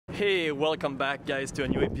Hey, welcome back guys to a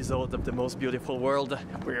new episode of The Most Beautiful World.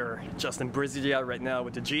 We're just in Brasilia right now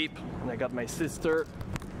with the Jeep, and I got my sister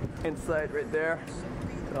inside right there.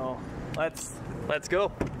 So let's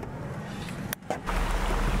go.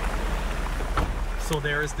 So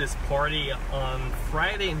there's this party on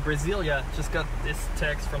Friday in Brasilia. Just got this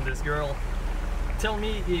text from this girl. Tell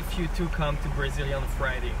me if you two come to Brasilia on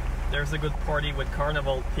Friday. There's a good party with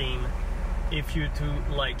carnival theme if you two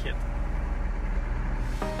like it.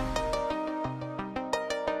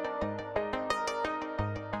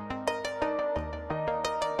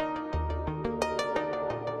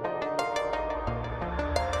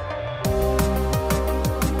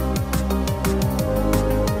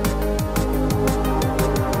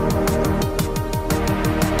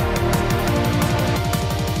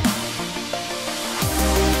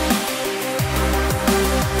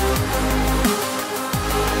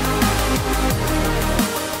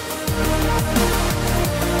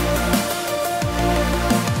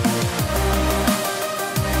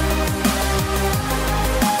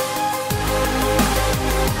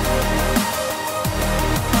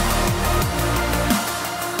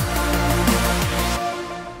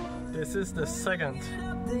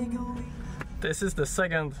 This is the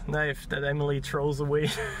second knife that Emily throws away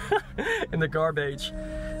in the garbage.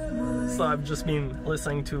 So I've just been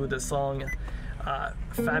listening to the song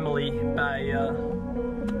Family by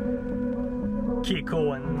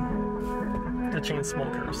Kiko and the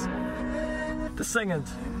Chainsmokers. The second,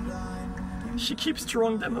 she keeps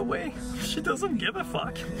throwing them away. She doesn't give a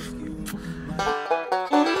fuck.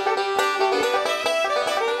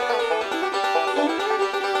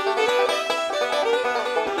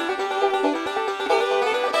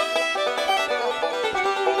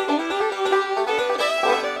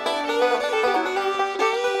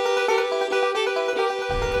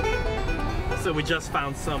 So we just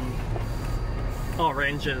found some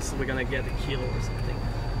oranges. We're gonna get a kilo or something.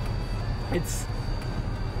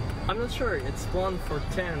 I'm not sure, it's one for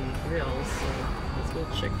 10 reals, so let's go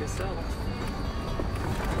check this out.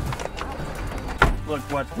 Look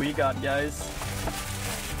what we got, guys.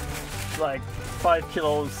 Like 5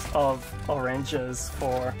 kilos of oranges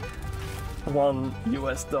for $1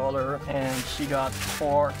 US, and she got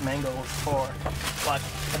 4 mangoes for what,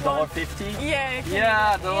 $1.50?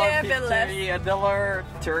 Yeah, $1.50,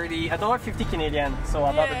 $1.30, $1.50 Canadian, so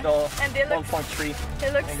about $1.3.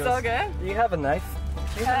 It looks mangoes. so good. Do you have a knife?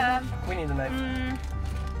 We need a knife.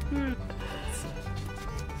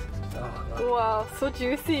 Oh, wow, so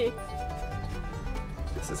juicy.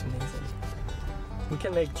 this is amazing. We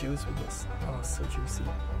can make juice with this. Oh, so juicy.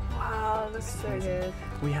 Wow, looks so good.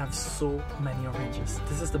 We have so many oranges.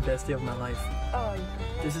 This is the best day of my life. Oh, yeah.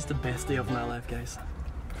 This is the best day of my life, guys.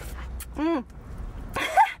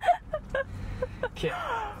 Okay,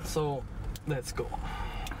 so let's go.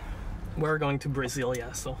 We're going to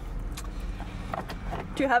Brasilia, so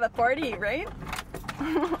To have a party, right?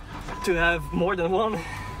 to have more than one.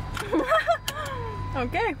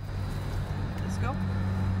 Okay, let's go.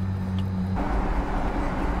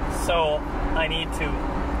 So I need to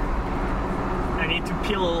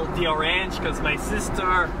peel the orange because my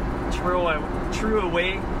sister threw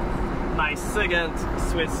away my second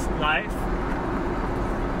Swiss knife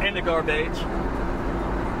in the garbage.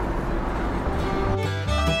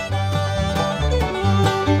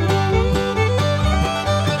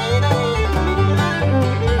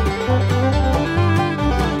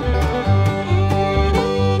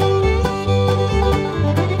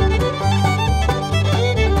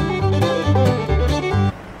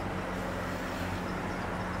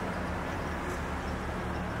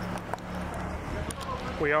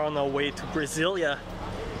 We are on our way to Brasilia.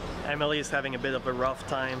 Emily is having a bit of a rough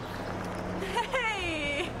time.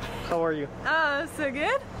 Hey! How are you? Oh, so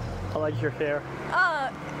good? I like your hair.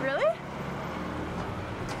 Really?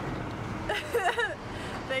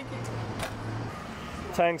 Thank you.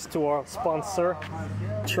 Thanks to our sponsor,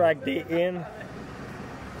 Track Day Inn.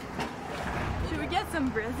 Should we get some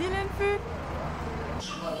Brazilian food?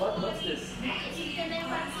 What's this?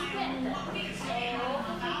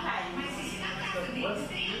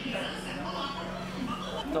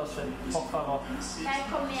 Doce, por favor. Vai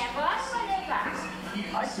comer agora ou vai levar?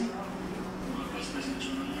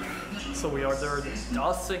 So we ordered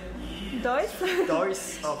doce.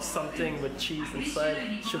 Doce of something with cheese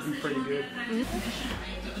inside. Should be pretty good.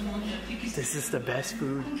 This is the best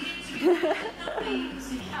food.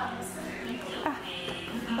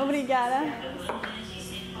 Obrigada.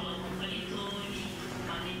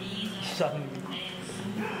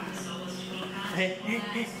 Hey.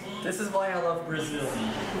 This is why I love Brazil.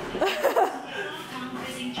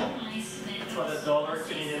 got $1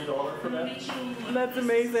 Canadian dollar for that. That's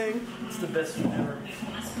amazing. It's the best food ever.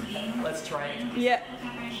 Let's try it. Yeah,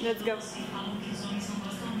 let's go.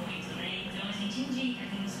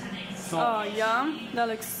 So, Oh, yum. That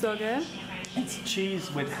looks so good. it's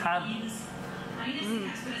cheese with ham.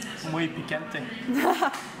 Muy picante.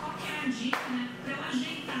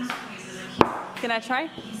 Can I try?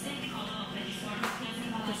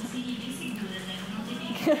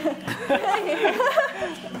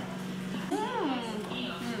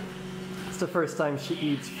 It's the first time she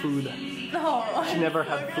eats food. No, She never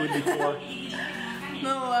had food before.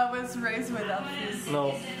 no, I was raised without food.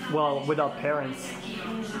 No, well, without parents.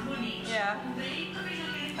 Yeah.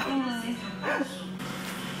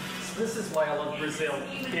 This is why I love Brazil.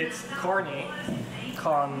 It's carne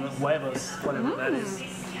con huevos, whatever that is.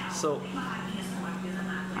 So,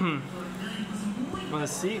 wanna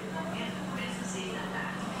see?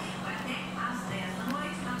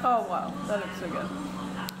 Oh wow, that looks so good.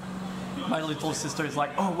 My little sister is like,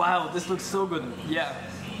 oh wow, this looks so good. Yeah.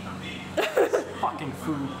 It's fucking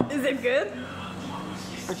food. Is it good?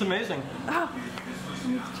 It's amazing. Oh, I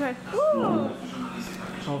need to try. Ooh.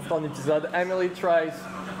 Fun episode. Emily tries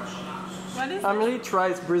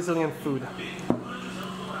Brazilian food.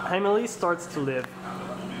 Emily starts to live.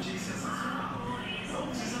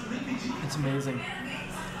 It's amazing.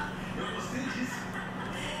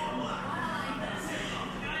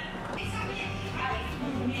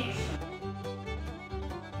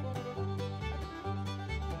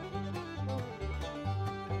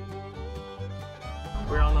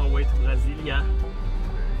 We're on our way to Brasilia.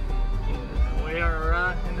 We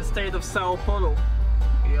are in the state of Sao Paulo.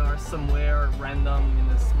 We are somewhere random in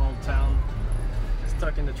a small town,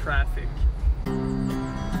 stuck in the traffic.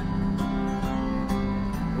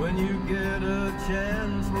 When you get a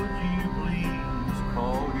chance, would you please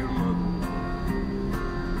call your mother?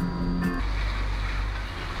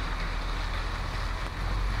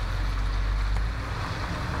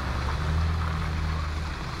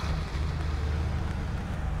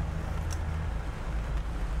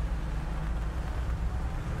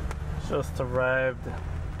 Just arrived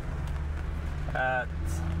at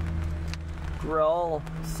Grill,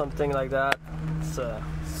 something like that. It's a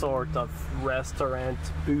sort of restaurant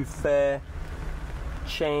buffet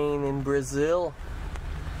chain in Brazil.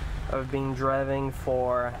 I've been driving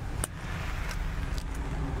for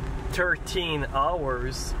 13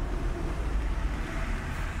 hours.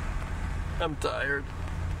 I'm tired.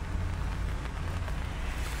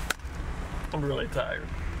 I'm really tired.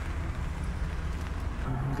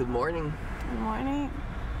 Good morning. Good morning.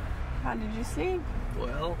 How did you sleep?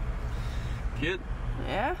 Well, good.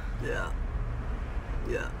 Yeah? Yeah.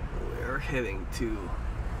 We're heading to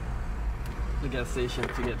the gas station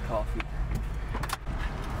to get coffee.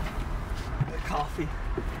 Coffee.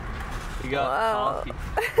 We got coffee.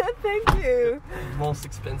 Thank you. Most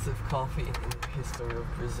expensive coffee in the history of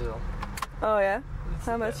Brazil. Oh yeah? It's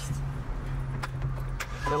How the much? best.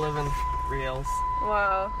 11 reals.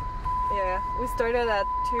 Wow. Yeah. We started at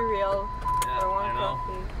 2 real Yeah, for one I know.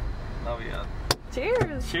 coffee. Now we got.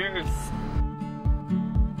 Cheers! Cheers!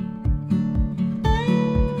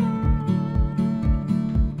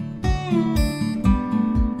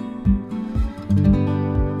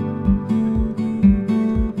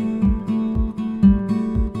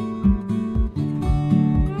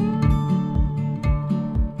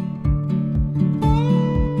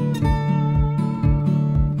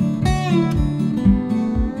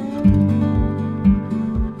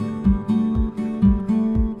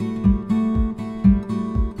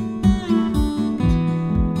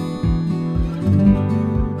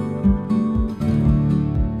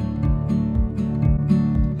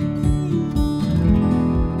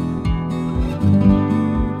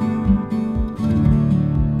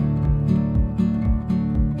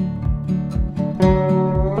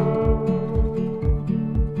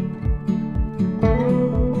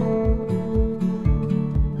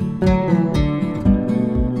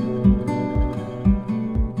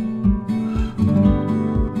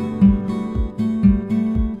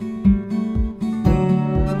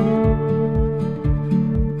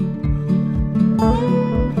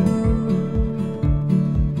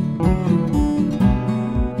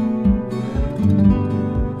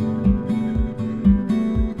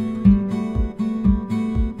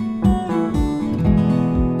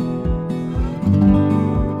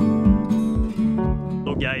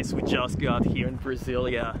 Guys, we just got here in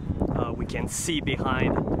Brasilia. We can see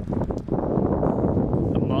behind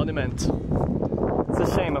a monument. It's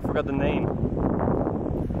a shame, I forgot the name.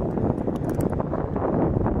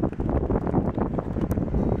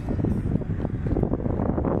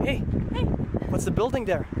 Hey, Hey. what's the building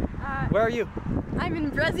there? Where are you? I'm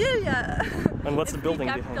in Brasilia. And what's the building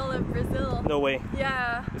The behind? capital of Brazil. No way.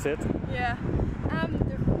 Yeah. Is it? Yeah. The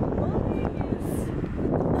building is.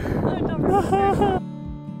 I don't remember.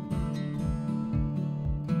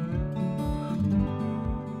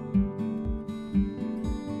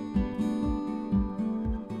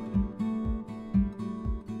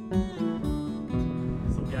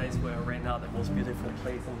 So guys, we're right now the most beautiful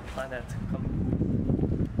place on the planet.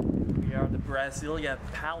 We are the Brasilia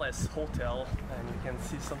Palace Hotel, and you can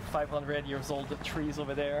see some 500 years old trees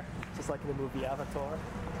over there, just like in the movie Avatar.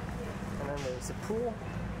 And then there's a pool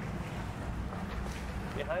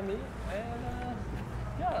behind me, and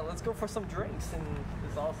yeah, let's go for some drinks in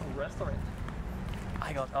this awesome restaurant.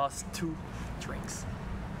 I got us 2 drinks.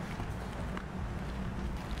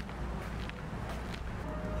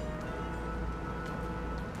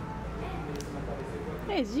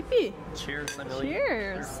 Hey, GP. Cheers, Emily.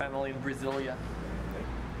 Cheers. Your family in Brasilia.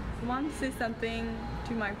 Want to say something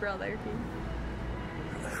to my brother,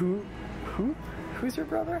 please? Who's your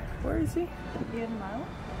brother? Where is he? Irmão.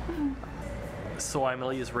 So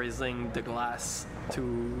Emily is raising the glass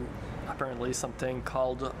to apparently something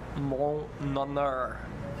called Mon Honneur,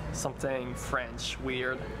 something French,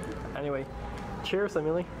 weird. Anyway, cheers,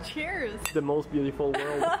 Emily. Cheers. The most beautiful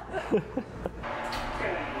world.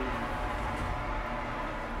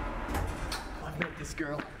 I met this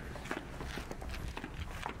girl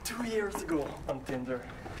 2 years ago on Tinder.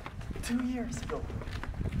 2 years ago.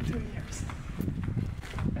 2 years.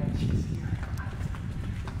 And she's here.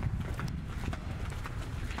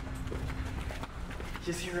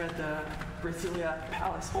 She's here at the Brasilia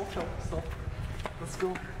Palace Hotel, so let's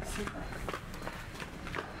go see her.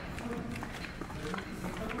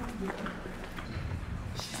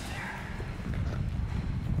 She's there.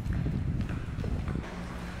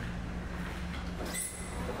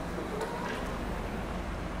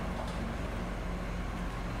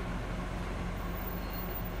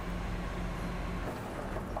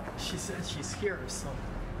 She said she's here, so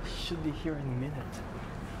she should be here in a minute.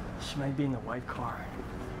 She might be in a white car.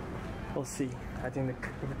 We'll see. I think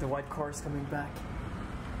the white car is coming back.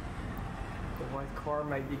 The white car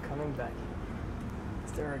might be coming back.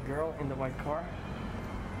 Is there a girl in the white car?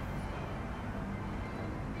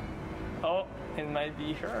 Oh, it might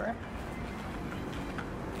be her.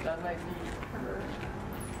 That might be her.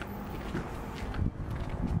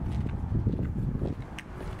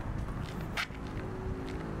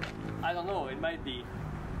 I don't know, it might be.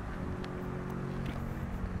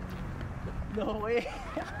 No way.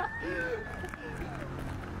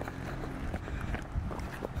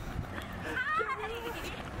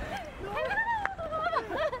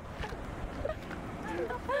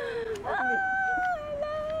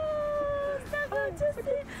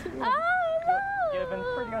 You've been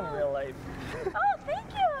pretty on real life. Oh, thank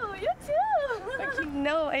you. You too. Thank you.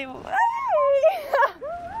 No,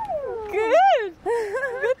 Good.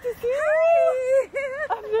 Good to see you.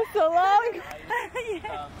 After so long.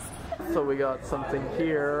 Yes. So we got something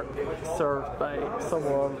here served by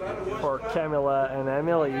someone for Camilla and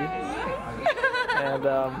Emily. And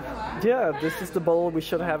yeah, this is the bowl we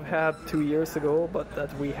should have had 2 years ago, but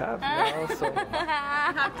that we have now, so...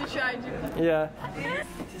 I have to try you. Yeah.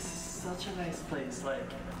 This is such a nice place,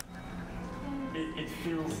 like... It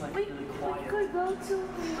feels like really quiet. We could go to...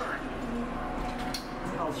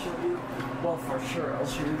 I'll show you. Well, for sure, I'll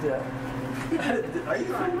show you that. Are you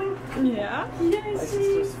filming? Yeah. My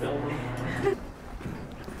sister's filming.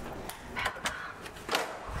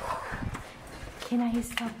 Can I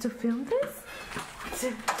stop to film this?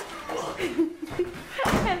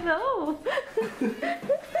 Hello.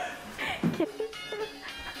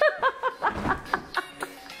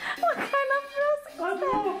 What kind of music? I don't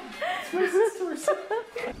know. It's my sister's.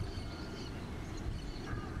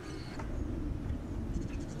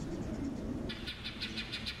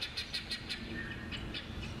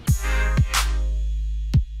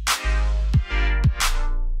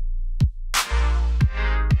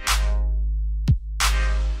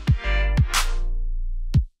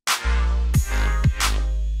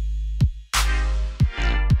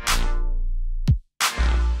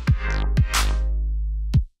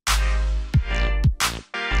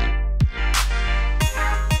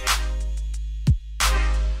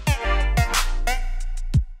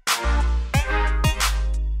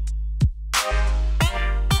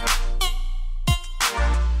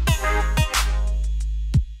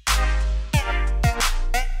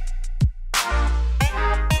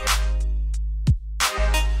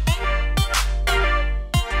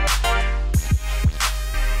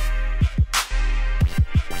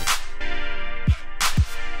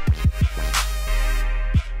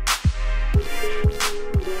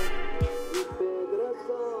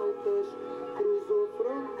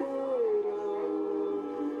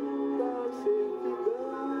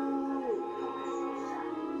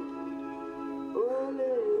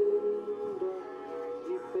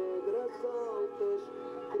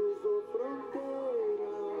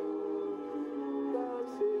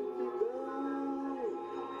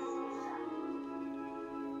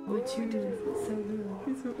 Good too. So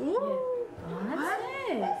good. Ooh. What's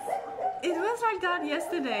this? It was like that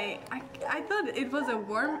yesterday. I thought it was a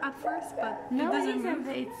worm at first, but No, it doesn't move.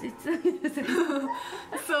 It's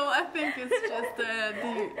So I think it's just the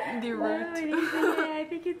root. No, it isn't. Yeah, I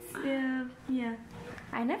think it's yeah.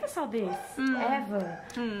 I never saw this ever,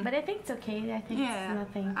 but I think it's okay. I think it's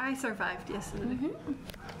nothing. I survived yesterday.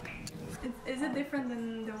 Is it different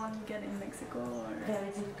than the one you get in Mexico? Or?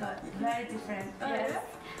 Very difficult. Very different. Yes.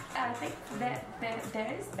 I think that there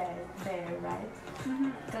is there, right?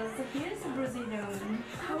 Because here's a Brazilian.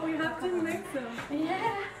 Oh, we have to make some.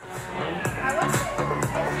 Yeah.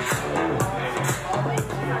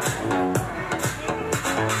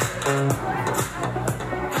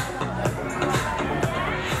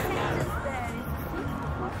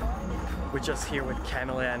 We're just here with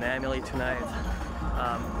Camilla and Emily tonight.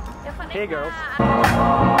 Hey girls.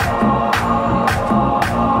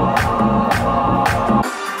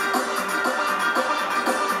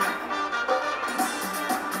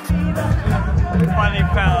 We finally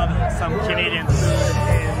found some Canadian food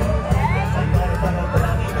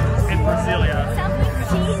in Brasilia.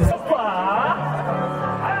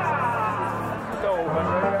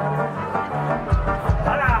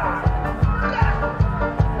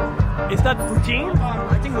 Is that poutine?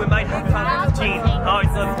 I think we might have found poutine. Oh,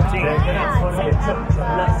 it's not poutine.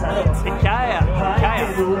 Picanha.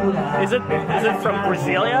 Is it from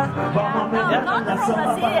Brasilia? No, not from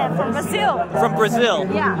Brasilia, from Brazil. From Brazil?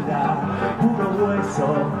 Yeah.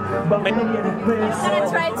 I'm gonna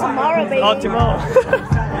try it tomorrow, baby. Oh, tomorrow.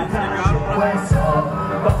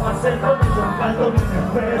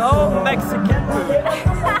 Oh, Mexican food.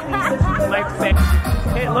 My favorite.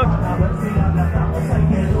 Hey, look.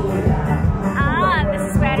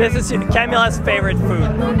 This is Camilla's favorite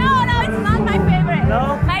food. No, it's not my favorite.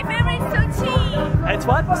 No? My favorite is sushi. It's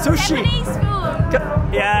what? Sushi. Japanese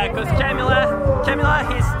food. Yeah, because Camilla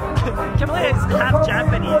is half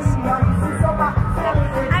Japanese.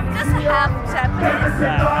 I'm just half Japanese. The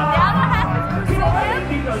other half is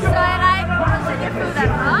Brazilian, so I like Brazilian food a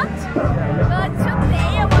lot. But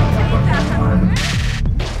today I want to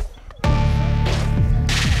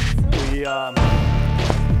eat a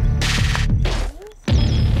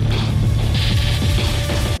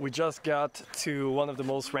We just got to one of the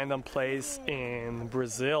most random places in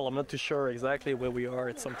Brazil. I'm not too sure exactly where we are.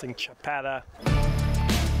 It's something Chapada.